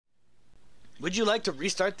Would you like to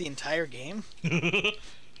restart the entire game?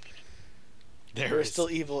 There is still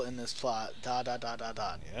evil in this plot. ...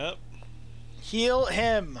 Yep. Heal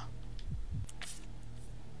him.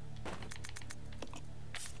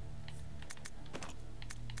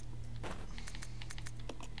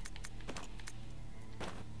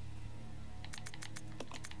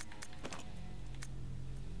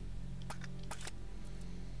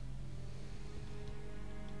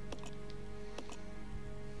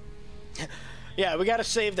 Yeah, we gotta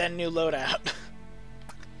save that new loadout.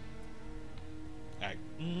 Alright.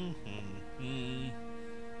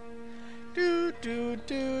 Do do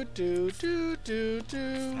do do do do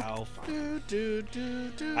do. Oh, fine.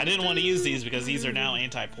 I didn't want to use these because these are now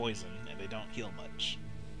anti-poison and they don't heal much.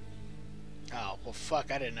 Oh, well,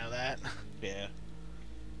 fuck, I didn't know that. Yeah.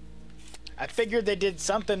 I figured they did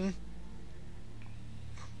something.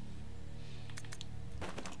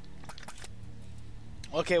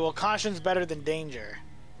 Okay, well, caution's better than danger.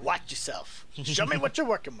 Watch yourself. Show me what you're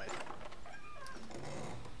working with.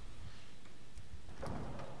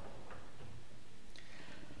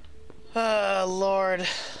 Lord.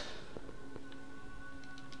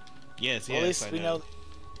 Yes, well, yes, at least I we know.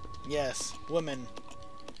 Yes, woman.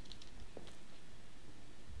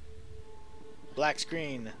 Black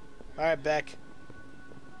screen. Alright, Beck.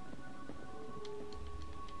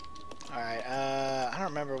 Alright, I don't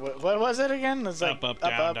remember what was it again? It's like up,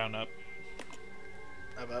 down, down, up.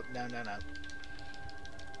 Up, down, down, up.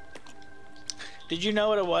 Did you know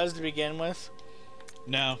what it was to begin with?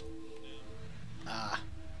 No. Ah.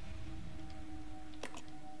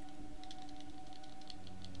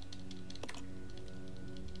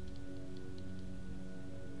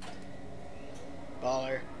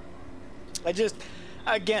 Baller. Why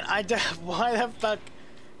the fuck?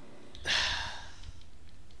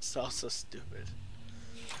 It's all so stupid.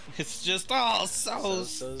 It's just all so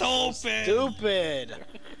stupid. Stupid.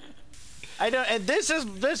 I don't, and this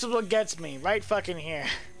is what gets me right fucking here.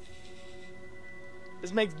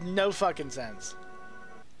 This makes no fucking sense.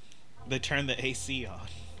 They turned the AC on.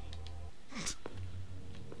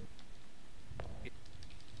 It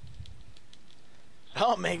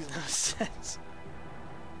all makes no sense.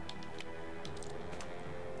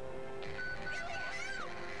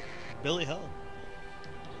 Billy Hell.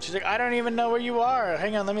 She's like, I don't even know where you are.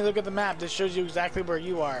 Hang on, let me look at the map. This shows you exactly where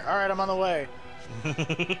you are. Alright, I'm on the way.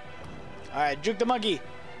 Alright, juke the monkey.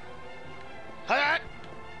 Oh,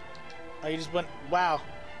 you just went, wow.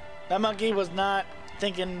 That monkey was not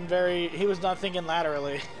thinking he was not thinking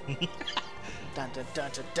laterally.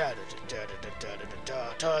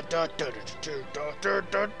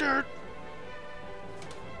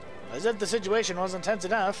 As if the situation wasn't tense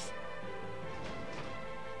enough.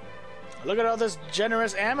 Look at all this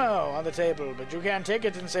generous ammo on the table, but you can't take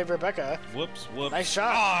it and save Rebecca. Whoops, whoops. Nice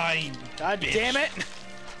shot. Oh, God bitch. damn it.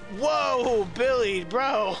 Whoa, Billy,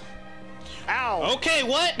 bro. Ow. Okay,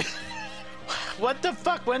 what? What the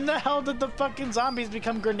fuck? When the hell did the fucking zombies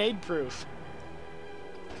become grenade proof?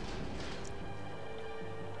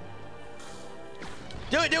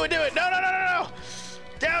 Do it, do it, do it. No, no, no, no, no.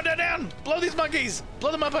 Down, down, down. Blow these monkeys.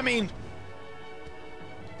 Blow them up, I mean.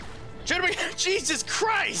 Shoot them again. Jesus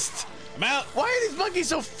Christ. I'm out. Why are these monkeys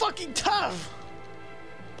so fucking tough?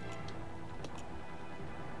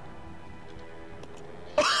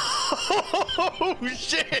 Oh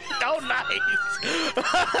shit! Oh nice!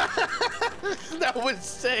 That was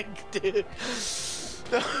sick, dude.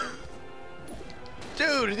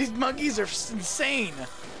 Dude, these monkeys are insane.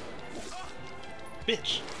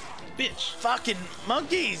 Bitch. Bitch. Fucking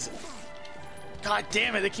monkeys! God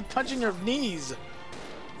damn it, they keep punching your knees.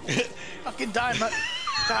 Fucking die,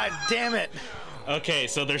 God damn it. Okay,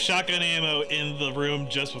 so there's shotgun ammo in the room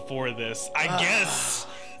just before this. I guess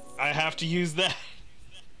I have to use that.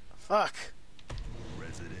 Fuck.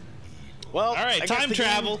 Well, all right, time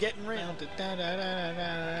travel. Getting real.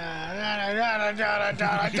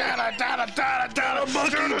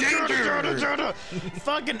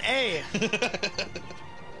 Fucking A.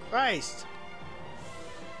 Christ.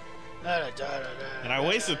 And I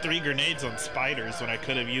wasted 3 grenades on spiders when I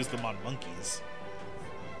could have used them on monkeys.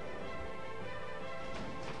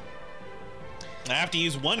 I have to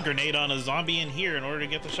use 1 grenade on a zombie in here in order to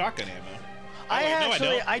get the shotgun ammo. I have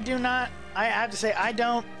to say, I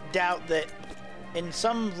don't doubt that in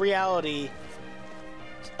some reality,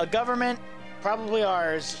 a government, probably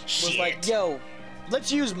ours, was like, yo, let's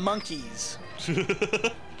use monkeys. And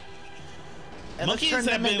monkeys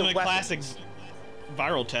have been a classic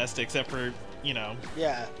viral test, except for, you know.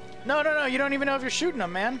 Yeah. No, no, no, you don't even know if you're shooting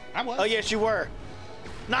them, man. I was. Oh, yes, you were.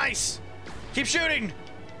 Nice. Keep shooting.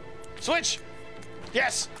 Switch.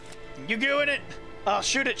 Yes. You doing it. Oh,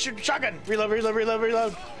 shoot it! Shoot shotgun! Reload! Reload! Reload!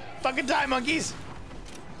 Reload! Fucking die, monkeys!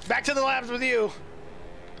 Back to the labs with you.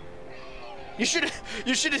 You should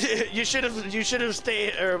have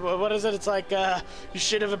stayed, or what is it? It's like you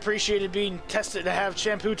should have appreciated being tested to have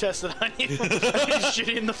shampoo tested on you. You shoot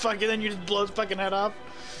it in the fucking, then you just blow his fucking head off.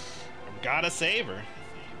 I've gotta save her.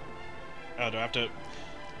 Oh, do I have to?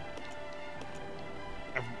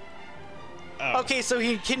 Okay, so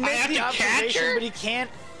he can make the observation, but he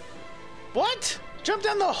can't. What? Jump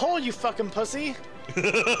down the hole, you fucking pussy!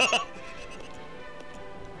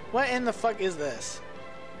 What in the fuck is this?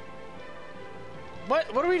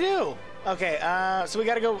 What do we do? Okay, so we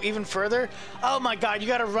gotta go even further? Oh my god, you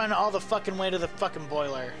gotta run all the fucking way to the fucking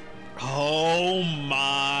boiler. Oh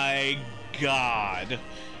my god.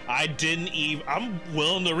 I didn't even... I'm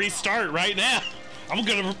willing to restart right now. I'm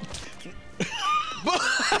gonna...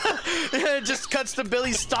 It just cuts to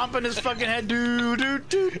Billy stomping his fucking head. Do, do,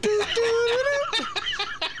 do, do, do, do.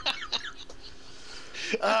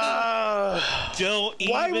 Don't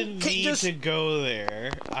even need to go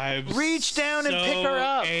there. I'm reach down and pick her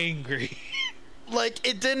up. Angry. Like,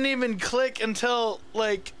 it didn't even click until,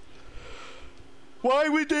 like, why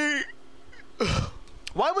would they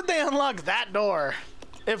unlock that door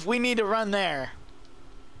if we need to run there?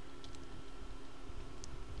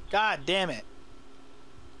 God damn it.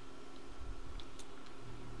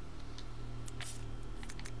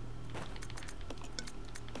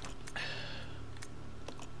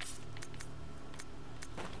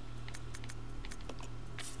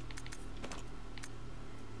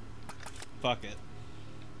 Fuck it.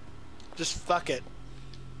 Just fuck it.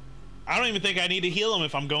 I don't even think I need to heal him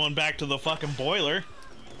if I'm going back to the fucking boiler.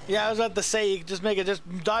 Yeah, I was about to say, you just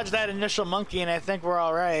dodge that initial monkey and I think we're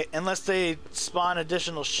alright. Unless they spawn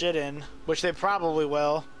additional shit in, which they probably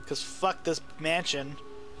will, because fuck this mansion.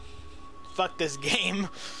 Fuck this game.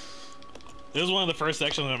 This is one of the first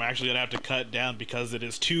sections I'm actually gonna have to cut down because it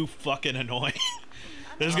is too fucking annoying.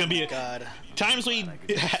 There's gonna be times we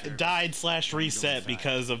died/reset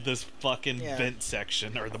because of this fucking vent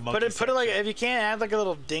section or the monkey put it like, if you can't, add like a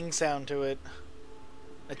little ding sound to it.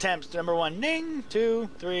 Attempts number 1, ding, 2,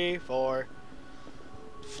 3, 4.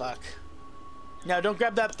 Fuck. No, don't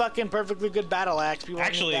grab that fucking perfectly good battle axe. We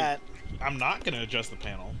won't need that. I'm not gonna adjust the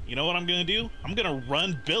panel. You know what I'm gonna do? I'm gonna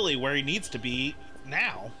run Billy where he needs to be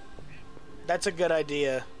now. That's a good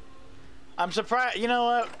idea. I'm surprised. You know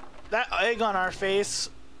what? That egg on our face,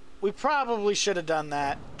 we probably should have done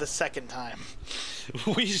that the second time.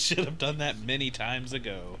 We should have done that many times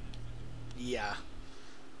ago. Yeah.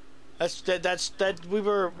 We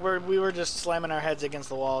were just slamming our heads against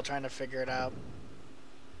the wall trying to figure it out.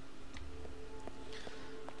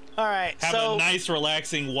 All right. Have a nice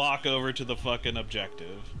relaxing walk over to the fucking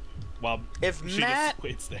objective while she just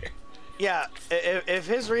waits there. Yeah, if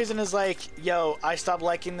his reason is like, yo, I stopped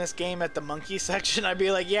liking this game at the monkey section, I'd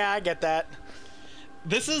be like, yeah, I get that.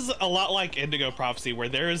 This is a lot like Indigo Prophecy, where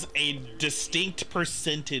there is a distinct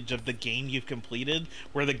percentage of the game you've completed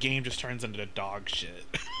where the game just turns into dog shit.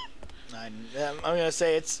 I'm gonna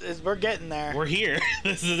say we're getting there. We're here.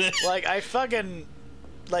 This is it. Like, I fucking,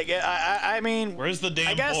 like, I mean, where's the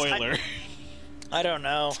damn boiler? I don't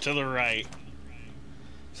know. It's to the right.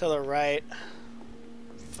 To the right.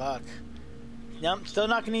 Fuck. Nope, still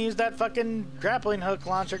not going to use that fucking grappling hook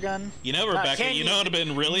launcher gun. You know, Rebecca, you know what would have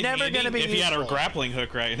been really handy if you had a grappling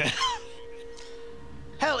hook right now.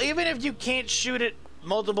 Hell, even if you can't shoot it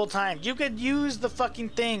multiple times, you could use the fucking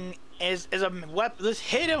thing as a weapon. Just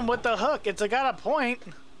hit him with the hook. It's got a point.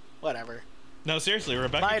 Whatever. No, seriously,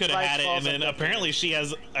 Rebecca could have had it, and then apparently she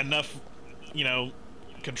has enough, you know,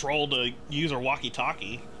 control to use her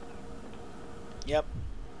walkie-talkie. Yep.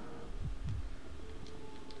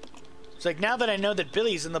 It's like, now that I know that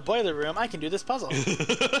Billy's in the boiler room, I can do this puzzle.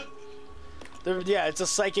 Yeah, it's a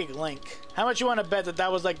psychic link. How much you want to bet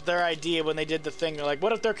that was like their idea when they did the thing? They're like,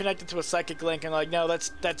 what if they're connected to a psychic link? And like, no,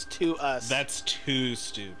 that's to us. That's too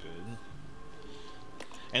stupid.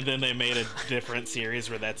 And then they made a different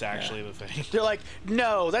series where that's actually the thing. They're like,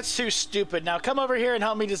 no, that's too stupid. Now come over here and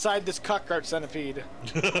help me decide this cockroach centipede.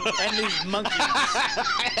 And these monkeys.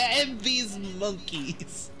 And these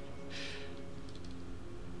monkeys.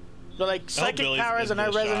 But like, psychic powers in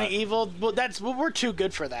our Resident Evil, well, we're too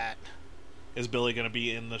good for that. Is Billy gonna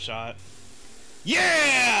be in the shot?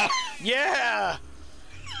 Yeah! Yeah!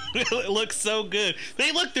 It looks so good.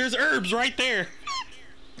 Hey, look, there's herbs right there.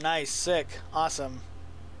 Nice, sick, awesome.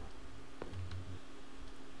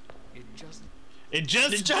 It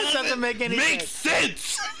just doesn't make any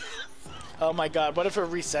sense. Oh my god, what if it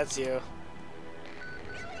resets you?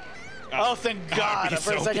 Oh, thank God!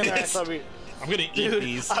 For a second there, I thought I'm gonna eat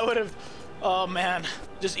these. I would have. Oh man,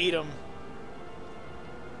 just eat them.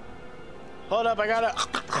 Hold up, I gotta.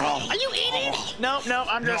 Are you eating? No,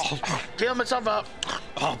 I'm just healing myself up.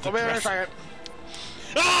 Oh, I'll be there in a second.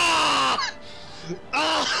 Ah!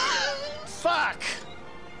 Ah! Fuck.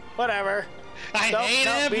 Whatever. I hate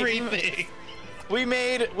everything. We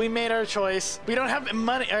made our choice. We don't have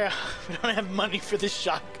money. We don't have money for this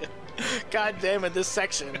shotgun. God damn it, this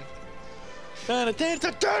section. Fucking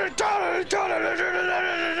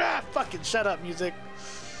shut up, music.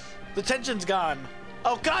 The tension's gone.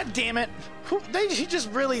 Oh, god damn it. He just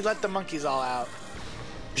really let the monkeys all out.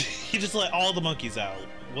 He just let all the monkeys out.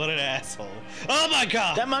 What an asshole. Oh my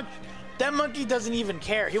god. That monkey doesn't even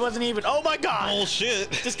care. He wasn't even. Oh my god.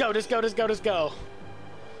 Bullshit. Just go.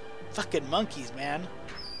 Fucking monkeys, man.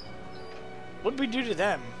 What'd we do to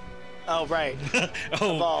them? Oh, right.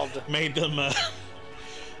 Oh, evolved. Made them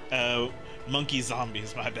monkey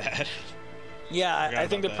zombies, my bad. Yeah, I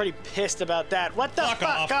think they're pretty pissed about that. What the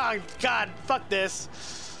fuck? God, fuck this.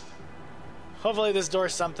 Hopefully this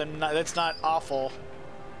door's something that's not awful.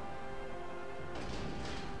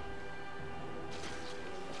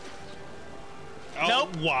 Oh,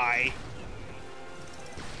 nope. Why?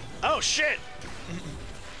 Oh, shit.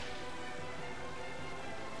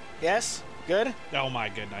 Yes? Good? Oh my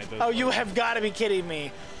good night. Oh, you have got to be kidding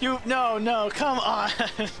me. No, come on,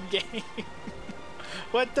 game.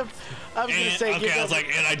 What the? I was gonna say. Okay, I was like,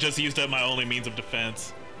 and I just used up my only means of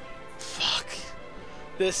defense. Fuck.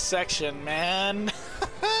 This section, man.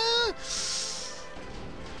 I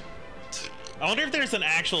wonder if there's an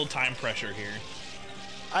actual time pressure here.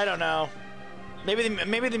 I don't know. Maybe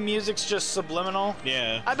the music's just subliminal.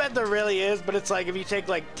 Yeah. I bet there really is, but it's like if you take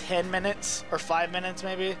like 10 minutes or 5 minutes,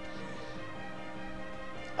 maybe.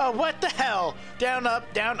 Oh, what the hell? Down,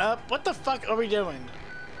 up, down, up. What the fuck are we doing?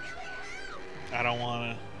 I don't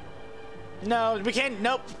wanna. No, we can't.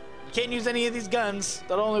 Nope. Can't use any of these guns.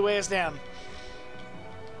 That'll only weigh us down.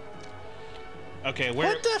 Okay, where?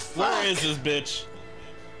 What the fuck? Where is this bitch?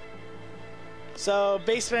 So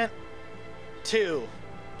basement 2.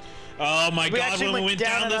 Oh my god! When we went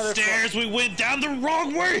down the stairs, we went down the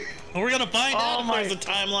wrong way. We're gonna find out if there's a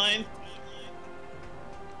timeline.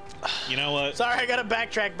 You know what? Sorry, I gotta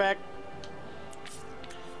backtrack back.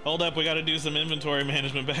 Hold up, we gotta do some inventory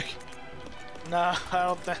management back. No, I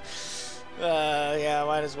don't think. Yeah,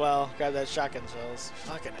 might as well grab that shotgun shells.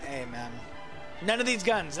 Fucking A, man. None of these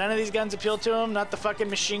guns appeal to him. Not the fucking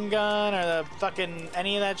machine gun or the fucking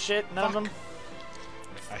any of that shit. None of them.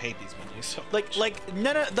 I hate these menus so much.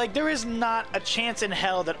 Like there is not a chance in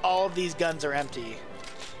hell that all of these guns are empty.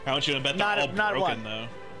 I want you to bet they're all broken though.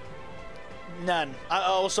 None.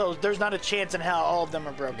 Also, there's not a chance in hell all of them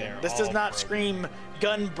are broken. This does not scream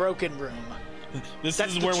gun broken room. This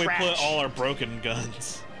is where we put all our broken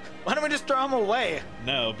guns. Why don't we just throw them away?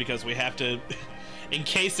 No, because we have to, in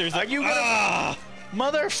case there's. Are you gonna,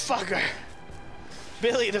 motherfucker?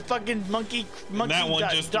 Billy, the fucking monkey that one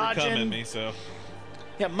just dodging. Come at me, so.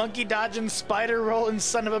 Yeah, monkey dodging, spider rolling,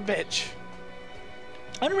 son of a bitch.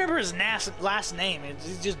 I don't remember his last name. Is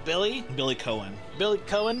he just Billy? Billy Cohen. Billy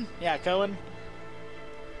Cohen? Yeah, Cohen.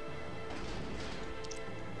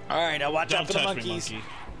 All right, now watch out for the monkeys. Me, monkey.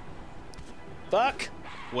 Fuck.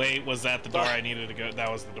 Wait, was that the door I needed to go?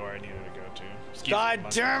 That was the door I needed to go to. Excuse God me,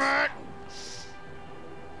 damn it!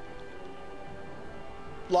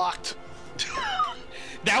 Locked.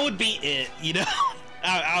 That would be it, you know?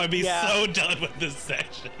 I would be so done with this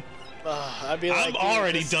section. I'd be like, I'm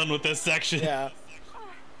already done with this section. Yeah.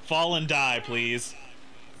 Fall and die, please.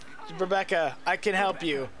 Rebecca, I can help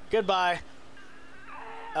you. Goodbye.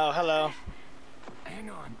 Oh, hello. Hang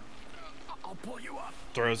on. I'll pull you up.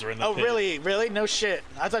 Throws her in the pit. Oh, really? Really? No shit.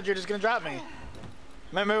 I thought you were just gonna drop me.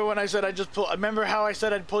 Remember when I said remember how I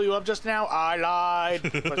said I'd pull you up just now? I lied.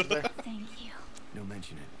 Thank you. No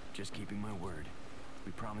mention it. Just keeping my word.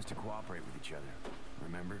 We promised to cooperate with each other.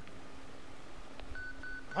 Remember?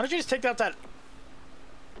 Why don't you just take out that...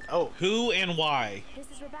 Oh. Who and why? This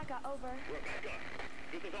is Rebecca, over. Rebecca,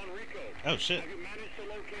 this is Enrico. Oh, shit. Have you managed to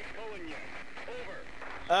locate Cohen yet?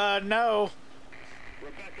 Over. No.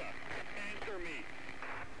 Rebecca, answer me.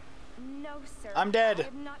 No, sir. I'm dead. I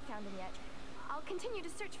have not found him yet. I'll continue to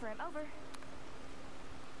search for him, over.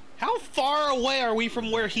 How far away are we from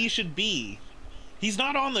where he should be? He's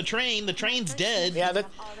not on the train. The train's dead. Yeah,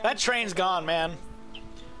 that train's gone, man.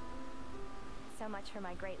 So much for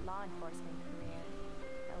my great law enforcement career.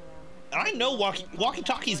 Oh well. I know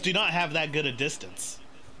walkie-talkies do not have that good a distance.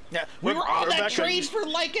 Yeah, we were on that train for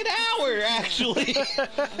like an hour, actually.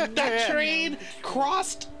 That train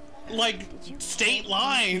crossed, like, state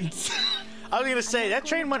lines. I was gonna say, that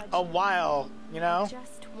train went a while, you know? I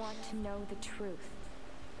just want to know the truth.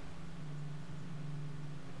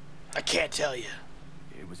 I can't tell you.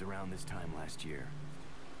 It was around this time last year.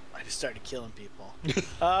 I just started killing people.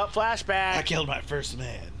 Flashback. I killed my first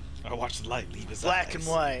man. I watched the light leave his Black eyes. and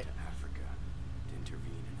white. To Africa to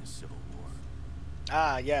intervene in a civil war.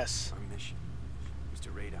 Ah, yes. Our mission was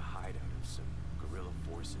to raid a hideout of some guerrilla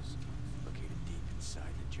forces located deep inside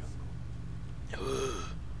the jungle. Ooh.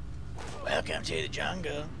 Welcome to the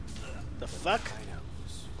jungle. The fuck? The hideout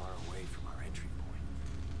was far away from our entry point.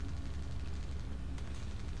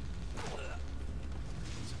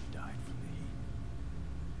 Some died from the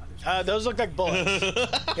heat. Others Those look like bullets.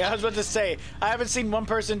 Yeah, I was about to say, I haven't seen one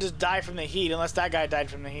person just die from the heat unless that guy died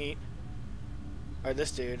from the heat. Or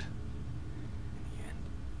this dude. in the end,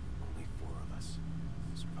 only 4 of us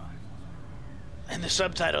survived. And the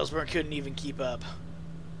subtitles couldn't even keep up.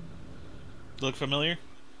 Look familiar?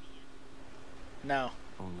 No.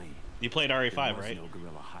 Only You played there RE5, was right? no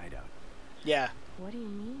guerrilla hideout. Yeah. What do you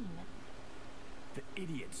mean? The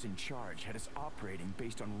idiots in charge had us operating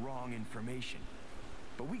based on wrong information.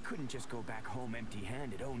 But we couldn't just go back home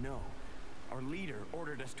empty-handed, oh no. Our leader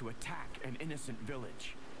ordered us to attack an innocent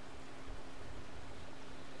village.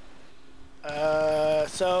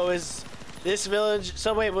 So is this village...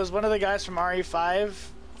 So wait, was one of the guys from RE5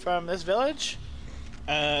 from this village?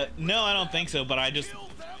 No, I don't think so, but I just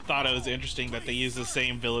thought it was interesting that they use the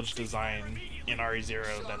same village design in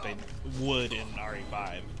RE0 that they would in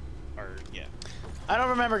RE5. Or, yeah. I don't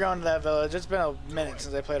remember going to that village. It's been a minute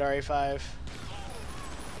since I played RE5.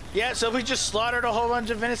 Yeah, so we just slaughtered a whole bunch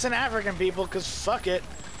of innocent African people, because fuck it.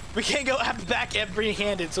 We can't go back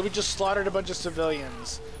empty-handed, so we just slaughtered a bunch of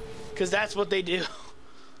civilians. Because that's what they do.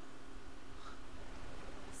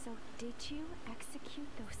 So did you execute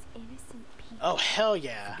those innocent people? Oh, hell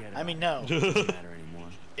yeah. Forget I mean, about no. it. Doesn't matter anymore.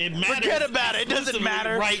 It matters. Forget about it. It doesn't exclusively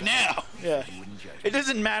matter. right now. Yeah. You wouldn't judge It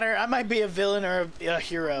doesn't matter. I might be a villain or a I'm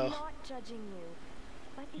hero. not judging you.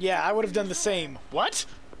 But it Yeah, I would have doesn't done the matter. same. What?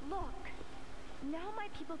 Look, now my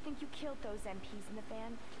people think you killed those MPs in the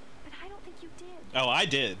van, but I don't think you did. Oh, I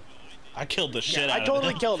did. I killed the shit Yeah, out I of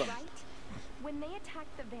totally them. killed him. Right? When they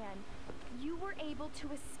attacked the van, you were able to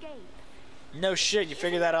escape. No shit. You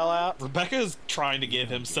figured that all out? Rebecca's trying to give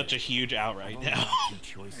him such a huge out right I've only now. got 2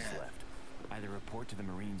 choices left. Either report to the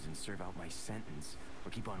Marines and serve out my sentence,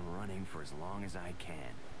 or keep on running for as long as I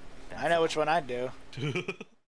can. I know which one I'd do.